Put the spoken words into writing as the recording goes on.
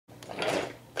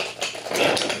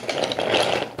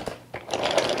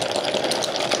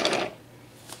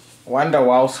When the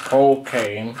Wells cold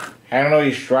came,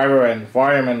 Henry's driver and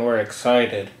firemen were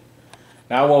excited.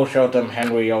 Now we'll show them,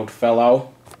 Henry, old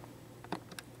fellow.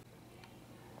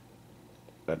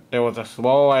 There was a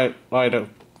small light of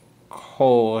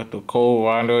coal at the coal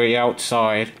laundry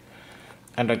outside,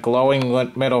 and the glowing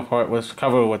middle part was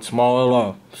covered with smaller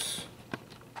lumps.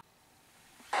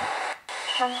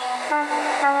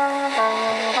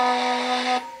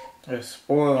 They're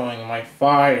spoiling my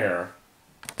fire.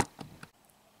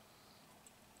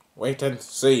 Wait and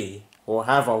see. We'll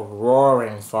have a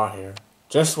roaring fire,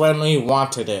 just when we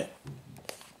wanted it.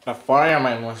 The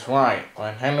fireman was right.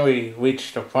 When Henry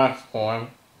reached the platform,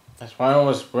 the fire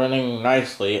was burning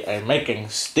nicely and making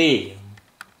steam.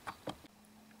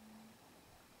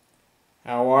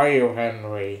 How are you,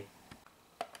 Henry?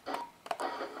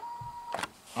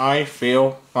 I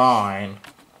feel fine.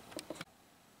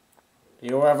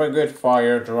 You have a good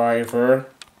fire, driver.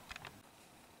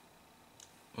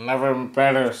 Never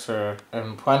better, sir,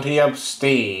 and plenty of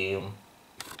steam.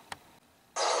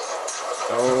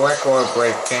 The record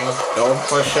breaking. Don't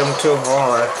push him too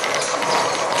hard.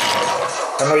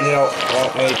 Henry don't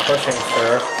want me pushing,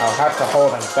 sir. I'll have to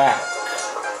hold him back.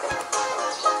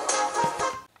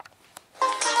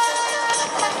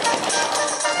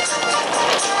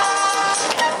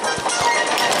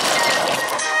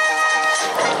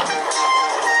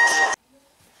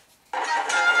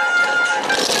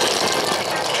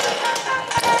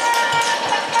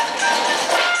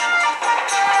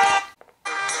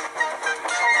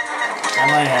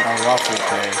 Henry had a rough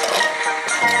day.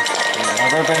 He's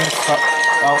never been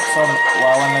felt so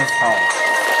well in his house.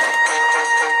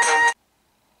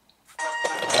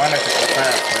 I wanted to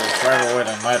prepare for his driver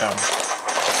wouldn't let him.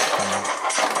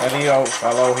 Steady old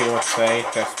fellow, he would say,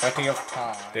 there's plenty of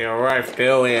time. They arrived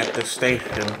early at the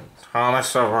station.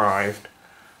 Thomas arrived.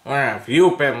 Where have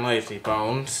you been, lazy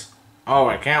bones? Oh,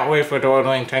 I can't wait for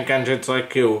dawdling tank engines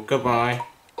like you. Goodbye.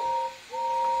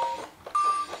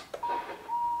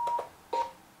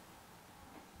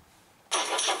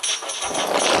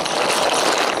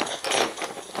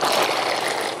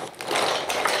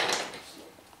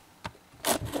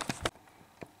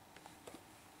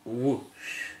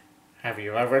 Whoosh. Have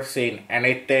you ever seen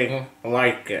anything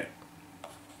like it?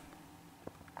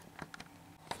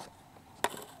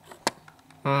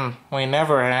 We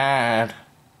never had.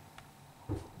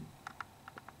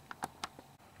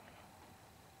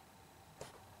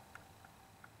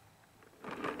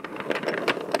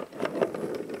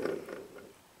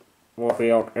 We'll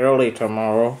be out early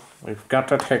tomorrow. We've got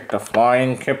to take the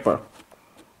flying kipper.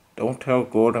 Don't tell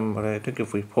Gordon, but I think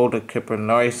if we pull the kipper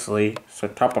nicely, Sir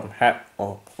Topham Hatt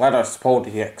will let us pull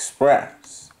the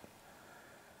express.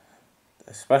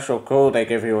 The special code they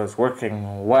give you is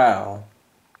working well.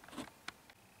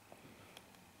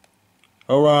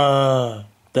 Hurrah!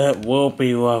 That will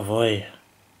be lovely.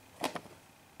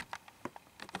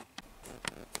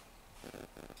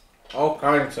 All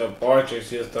kinds of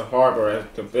barges use the harbor as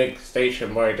the big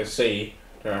station by the sea.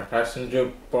 There are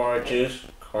passenger barges,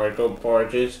 cargo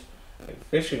barges, and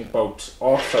fishing boats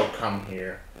also come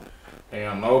here. They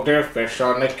unload their fish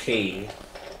on the quay.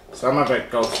 Some of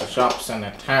it goes to shops in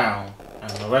the town,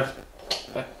 and the rest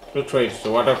retreats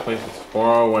to other places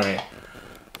far away.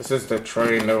 This is the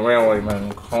train the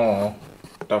railwaymen call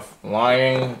the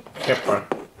Flying Kipper.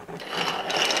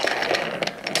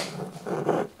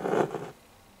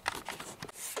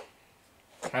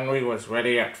 Henry was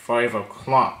ready at 5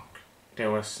 o'clock.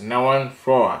 There was snow and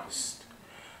frost.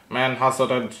 Men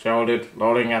hustled and shouted,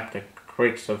 loading up the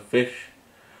crates of fish.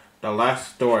 The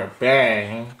last door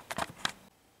banged.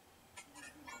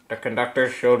 The conductor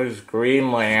showed his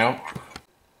green lamp.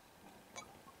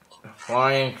 The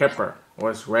Flying Kipper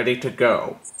was ready to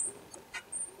go.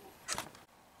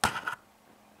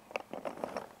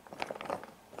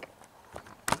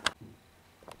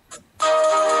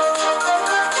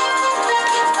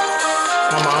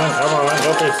 Come on,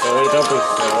 don't be silly, don't be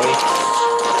silly.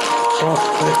 Oh,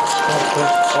 quick,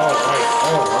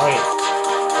 alright.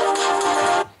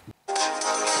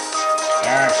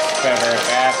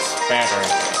 That's better.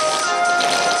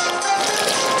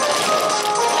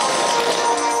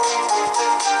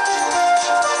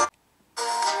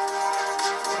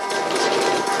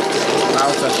 Now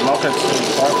the smoke and steam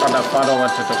pour from the funnel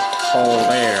into the cold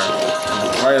air, and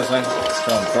the blazing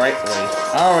shone brightly.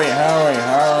 Hurry!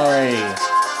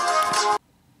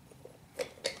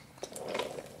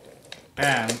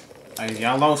 Then, a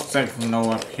yellow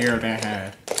signal appeared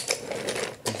ahead.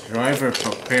 The driver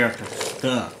prepared to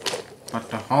stop, but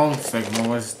the home signal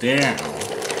was down.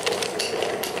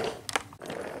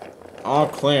 All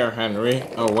clear, Henry.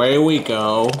 Away we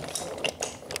go.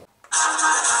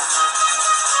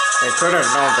 They could have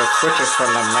known the switches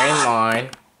from the main line.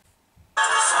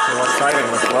 They were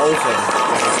fighting with Rosen.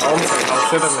 The homes and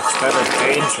most of them instead of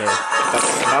danger. The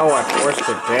snow had forced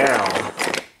it down.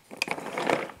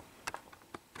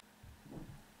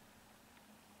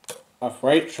 A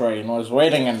freight train was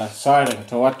waiting in the siding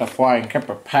to let the flying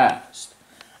kipper pass,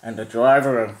 and the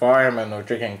driver and fireman were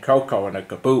drinking cocoa in a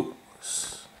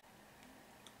caboose.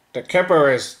 The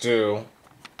kipper is due.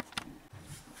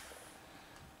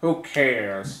 Who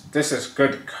cares? This is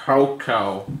good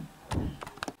cocoa.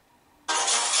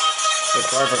 The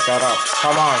driver got up.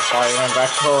 Come on, fireman, back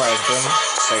to our engine.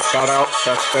 They got out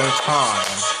just in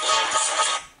time.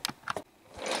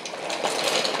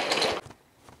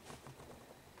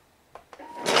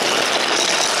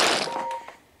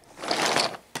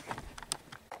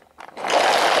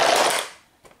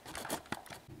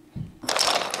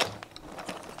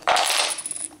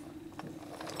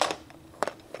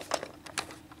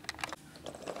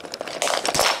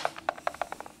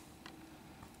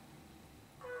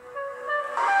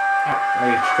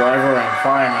 Each driver and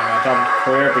fireman had jumped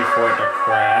clear before the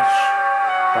crash,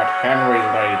 but Henry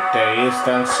lay dazed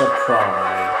and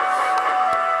surprised.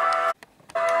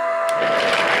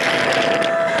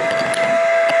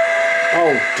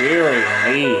 Oh dearie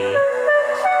me!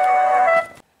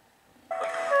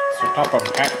 Sir Topham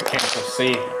Hatt came to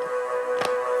see him.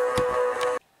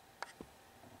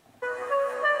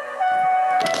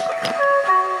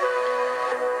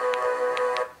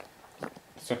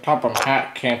 Sir Topham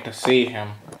Hatt came to see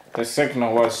him. The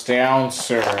signal was down,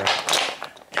 sir.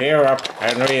 Cheer up,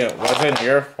 Henry, it wasn't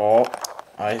your fault.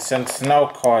 Ice and snow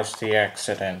caused the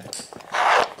accident.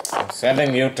 I'm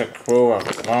sending you to crew a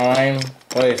fine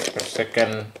place for sick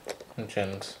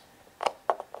engines.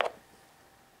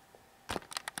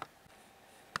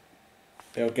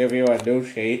 They'll give you a new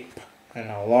shape and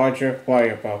a larger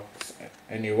firebox,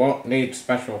 and you won't need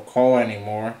special coal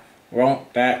anymore.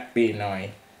 Won't that be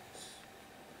nice?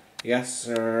 Yes,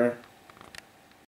 sir.